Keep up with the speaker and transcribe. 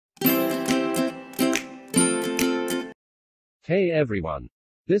Hey everyone.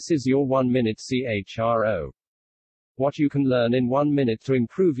 This is your 1 Minute CHRO. What you can learn in 1 minute to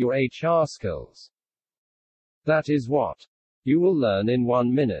improve your HR skills. That is what you will learn in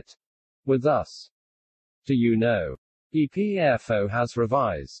 1 minute with us. Do you know? EPFO has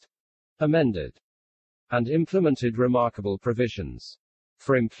revised, amended, and implemented remarkable provisions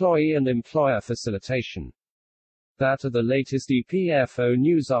for employee and employer facilitation. That are the latest EPFO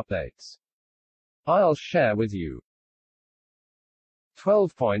news updates. I'll share with you.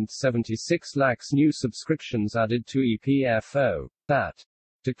 12.76 lakhs new subscriptions added to EPFO. That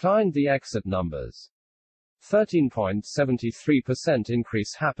declined the exit numbers. 13.73%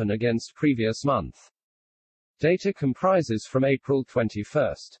 increase happen against previous month. Data comprises from April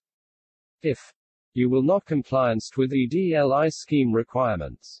 21st. If you will not compliance with EDLI scheme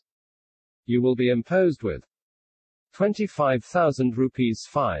requirements, you will be imposed with 25,000 rupees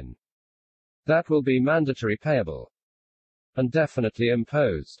fine. That will be mandatory payable and definitely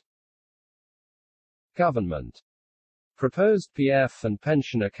imposed. Government proposed PF and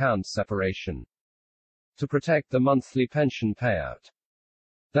pension account separation to protect the monthly pension payout.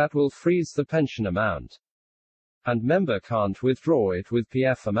 That will freeze the pension amount, and member can't withdraw it with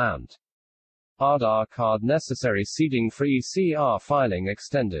PF amount. Aadhaar card necessary seeding for ECR filing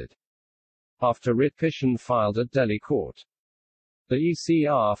extended after writ petition filed at Delhi court. The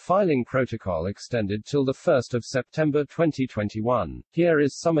ECR filing protocol extended till the 1st of September 2021. Here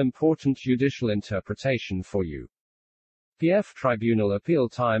is some important judicial interpretation for you. PF Tribunal appeal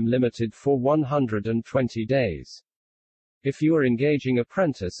time limited for 120 days. If you are engaging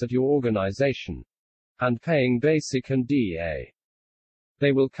apprentice at your organization and paying basic and DA,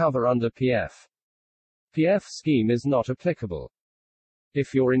 they will cover under PF. PF scheme is not applicable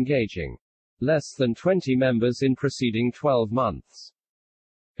if you're engaging less than 20 members in preceding 12 months.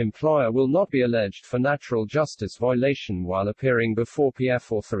 Employer will not be alleged for natural justice violation while appearing before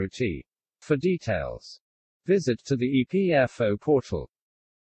PF authority. For details, visit to the EPFO portal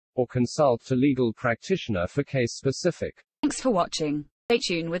or consult a legal practitioner for case specific. Thanks for watching. Stay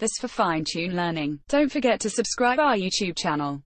tuned with us for fine-tuned learning. Don't forget to subscribe our YouTube channel.